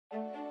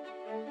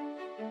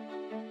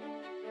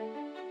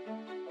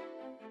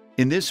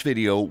In this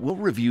video, we'll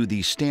review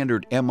the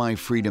standard MI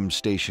Freedom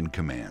Station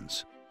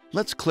commands.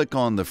 Let's click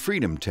on the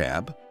Freedom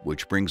tab,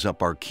 which brings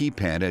up our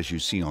keypad as you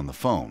see on the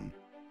phone.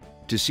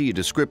 To see a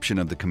description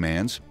of the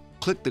commands,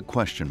 click the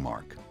question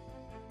mark.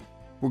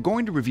 We're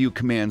going to review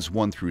commands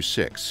 1 through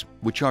 6,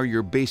 which are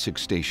your basic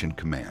station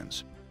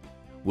commands.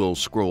 We'll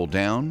scroll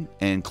down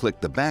and click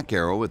the back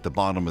arrow at the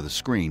bottom of the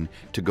screen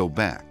to go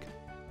back.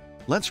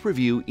 Let's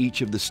review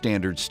each of the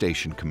standard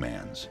station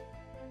commands.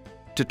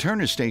 To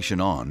turn a station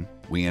on,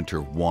 we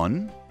enter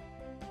 1,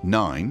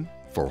 9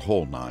 for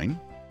whole 9,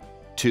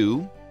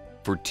 2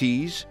 for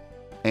T's,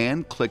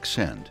 and click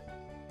Send.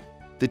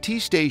 The T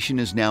station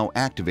is now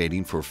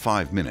activating for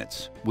 5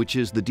 minutes, which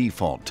is the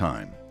default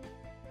time.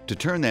 To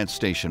turn that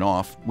station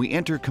off, we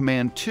enter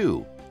Command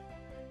 2,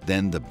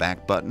 then the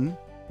back button,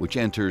 which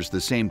enters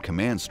the same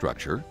command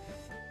structure,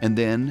 and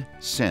then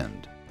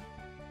Send.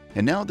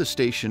 And now the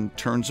station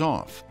turns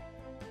off.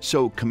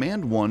 So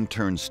Command 1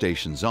 turns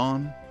stations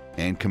on,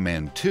 and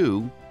Command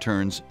 2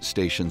 turns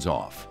stations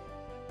off.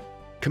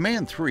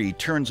 Command 3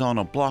 turns on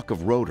a block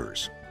of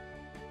rotors.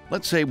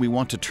 Let's say we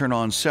want to turn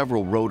on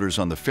several rotors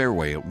on the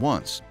fairway at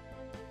once.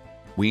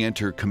 We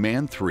enter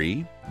Command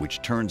 3,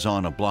 which turns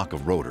on a block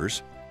of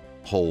rotors,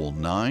 hole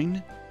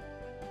 9,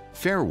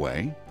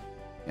 fairway,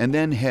 and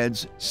then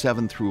heads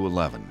 7 through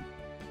 11.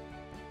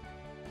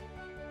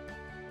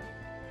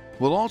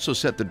 We'll also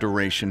set the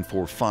duration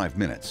for 5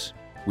 minutes.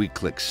 We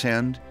click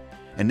Send,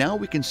 and now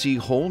we can see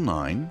hole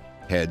 9,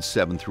 heads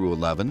 7 through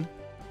 11,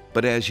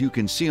 but as you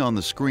can see on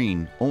the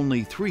screen,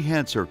 only 3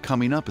 heads are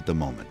coming up at the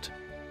moment.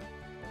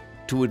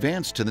 To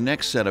advance to the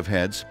next set of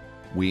heads,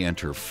 we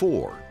enter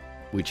 4,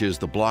 which is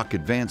the block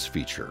advance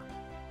feature,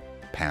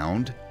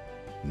 pound,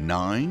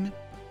 9,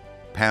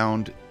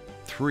 pound,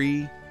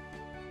 3,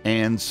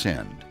 and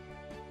Send.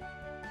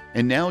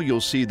 And now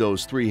you'll see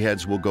those 3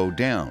 heads will go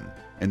down,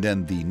 and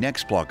then the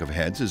next block of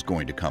heads is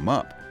going to come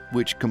up,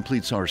 which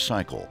completes our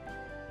cycle.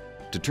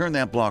 To turn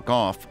that block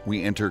off,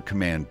 we enter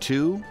Command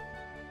 2,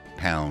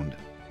 pound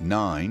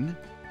 9,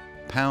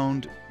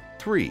 pound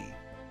 3.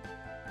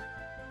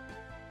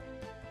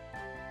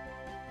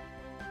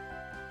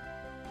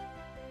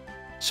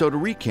 So to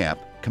recap,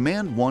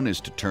 Command 1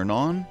 is to turn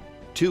on,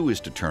 2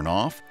 is to turn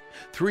off,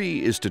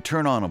 3 is to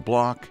turn on a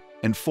block,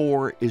 and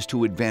 4 is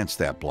to advance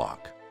that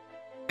block.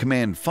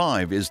 Command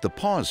 5 is the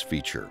pause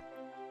feature.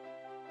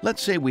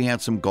 Let's say we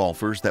had some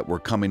golfers that were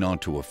coming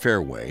onto a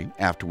fairway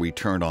after we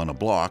turned on a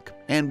block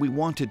and we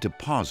wanted to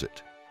pause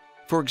it.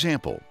 For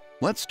example,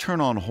 let's turn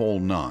on hole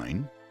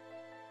 9,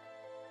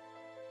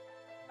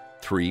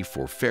 3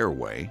 for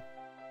fairway,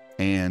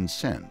 and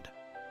Send.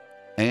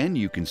 And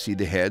you can see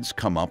the heads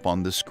come up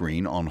on the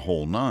screen on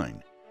hole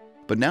 9.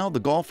 But now the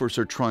golfers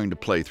are trying to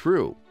play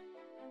through.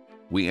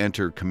 We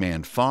enter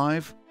Command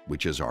 5,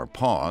 which is our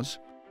pause,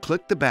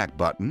 click the back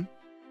button,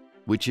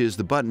 which is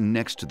the button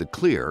next to the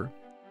clear,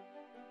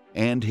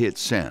 and hit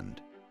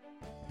Send.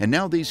 And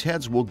now these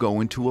heads will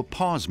go into a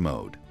pause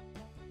mode.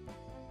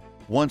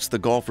 Once the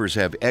golfers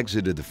have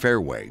exited the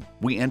fairway,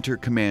 we enter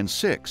Command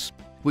 6,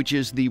 which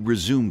is the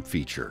Resume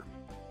feature.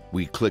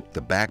 We click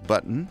the back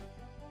button,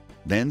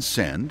 then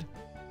Send,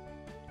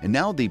 and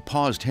now the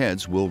paused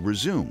heads will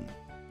resume,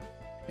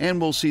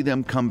 and we'll see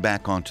them come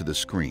back onto the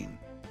screen.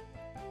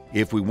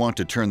 If we want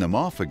to turn them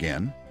off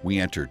again, we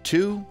enter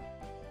 2,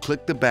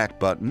 click the back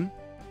button,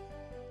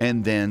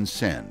 and then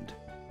Send.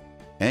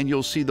 And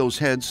you'll see those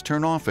heads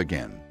turn off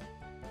again.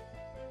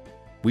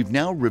 We've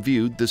now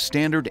reviewed the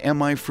standard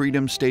MI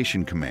Freedom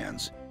Station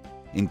commands,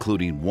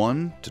 including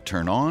 1 to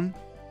turn on,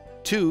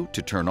 2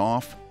 to turn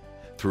off,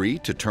 3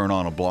 to turn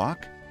on a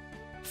block,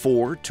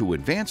 4 to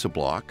advance a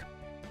block,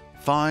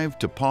 5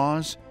 to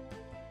pause,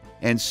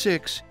 and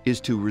 6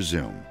 is to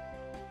resume.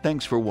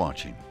 Thanks for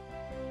watching.